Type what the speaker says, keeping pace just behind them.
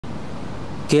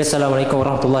Okay, Assalamualaikum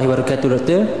warahmatullahi wabarakatuh,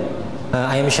 Doctor.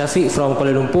 I am Shafiq from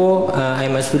Kuala Lumpur.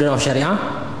 I am a student of Sharia.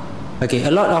 Okay,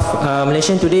 a lot of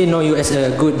Malaysians today know you as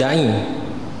a good da'i,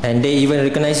 and they even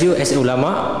recognize you as a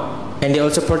ulama, and they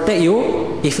also protect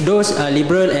you if those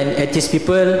liberal and atheist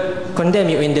people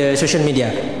condemn you in the social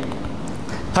media.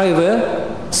 However,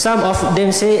 some of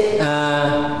them say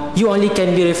you only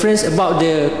can be referenced about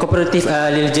the comparative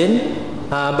religion,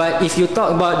 but if you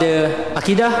talk about the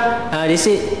Aqidah, they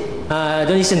say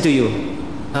don't listen to you.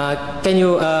 Can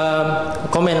you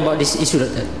comment about this issue,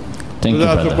 Doctor? Thank you,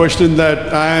 that's a question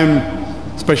that I am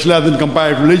specialized in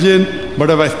comparative religion, but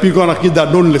if I speak on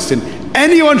Aqidah, don't listen.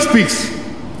 Anyone speaks.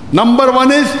 Number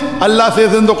one is, Allah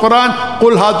says in the Quran,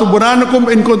 قُلْ هَاتُ بُرْهَانَكُمْ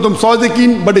إِن كُنْتُمْ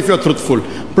صَادِقِينَ, but if you are truthful.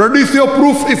 Produce your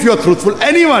proof if you are truthful.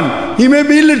 Anyone, he may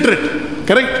be illiterate,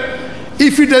 correct?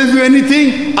 If he tells you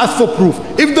anything, ask for proof.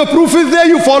 If the proof is there,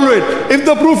 you follow it. If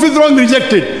the proof is wrong,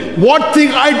 reject it. What thing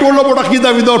I told about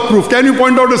Aqidah without proof? Can you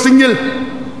point out a single?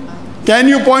 Can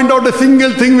you point out a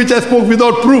single thing which I spoke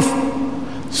without proof?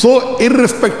 So,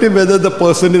 irrespective whether the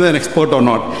person is an expert or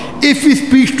not, if he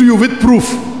speaks to you with proof,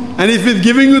 and if he's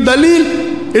giving you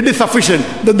dalil, it is sufficient.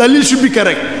 The dalil should be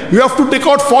correct. You have to take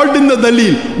out fault in the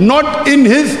dalil, not in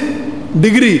his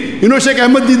degree. You know, Sheikh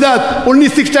Ahmad Didat, only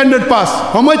 6th standard pass.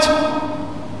 How much?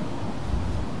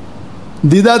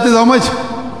 Didat is how much?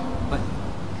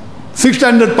 6th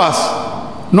standard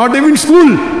pass. Not even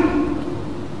school.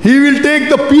 He will take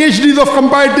the PhDs of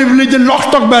comparative religion, lock,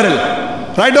 stock, barrel.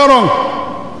 Right or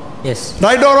wrong? Yes.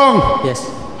 Right or wrong? Yes.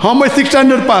 How much 6th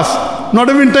standard pass? Not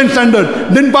even 10th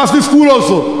standard. Didn't pass the school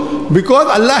also. Because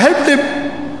Allah helped him.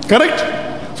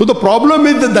 Correct? So the problem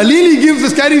is the dalil he gives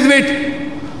is carries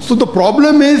weight. So the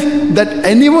problem is that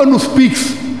anyone who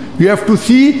speaks, you have to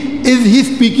see, is he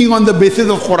speaking on the basis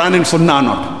of Quran and Sunnah or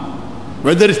not?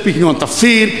 Whether he's speaking on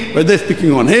tafsir, whether he's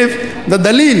speaking on hifz, the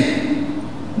dalil.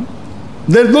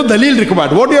 There is no dalil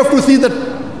required. What you have to see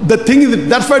that the thing is,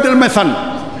 that's why I tell my son,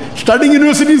 studying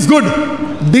university is good.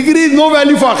 Degree is no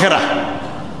value for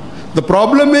akhirah. The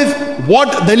problem is what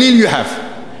dalil you have.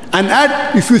 And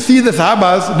if you see the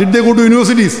Sahabas, did they go to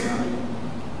universities?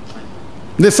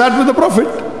 They sat with the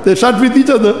Prophet. They sat with each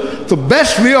other. The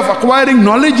best way of acquiring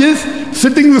knowledge is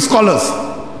sitting with scholars.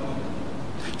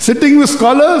 Sitting with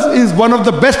scholars is one of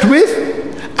the best ways,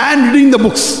 and reading the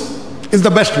books is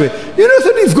the best way.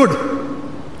 University is good.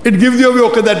 It gives you a way,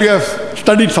 okay, that you have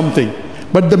studied something.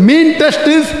 But the main test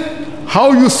is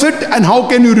how you sit and how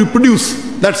can you reproduce.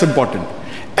 That's important.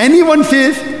 Anyone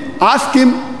says, ask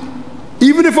him,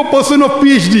 even if a person of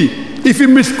PhD, if he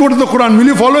misquotes the Quran, will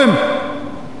you follow him?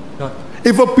 No.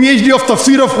 If a PhD of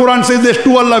tafsir of Quran says there's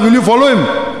two Allah, will you follow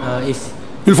him?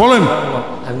 You'll follow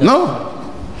him? No.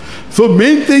 So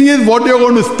main thing is what you're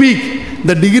going to speak.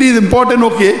 The degree is important,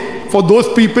 okay, for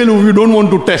those people who you don't want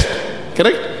to test.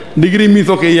 Correct? Degree means,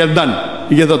 okay, he has done.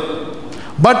 He has a,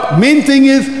 but main thing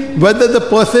is whether the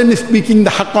person is speaking the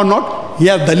haqq or not, he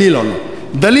has dalil or not.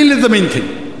 Dalil is the main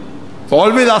thing. So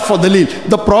always ask for dalil.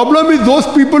 The problem is those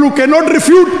people who cannot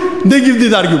refute, they give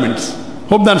these arguments.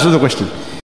 Hope that answers the question.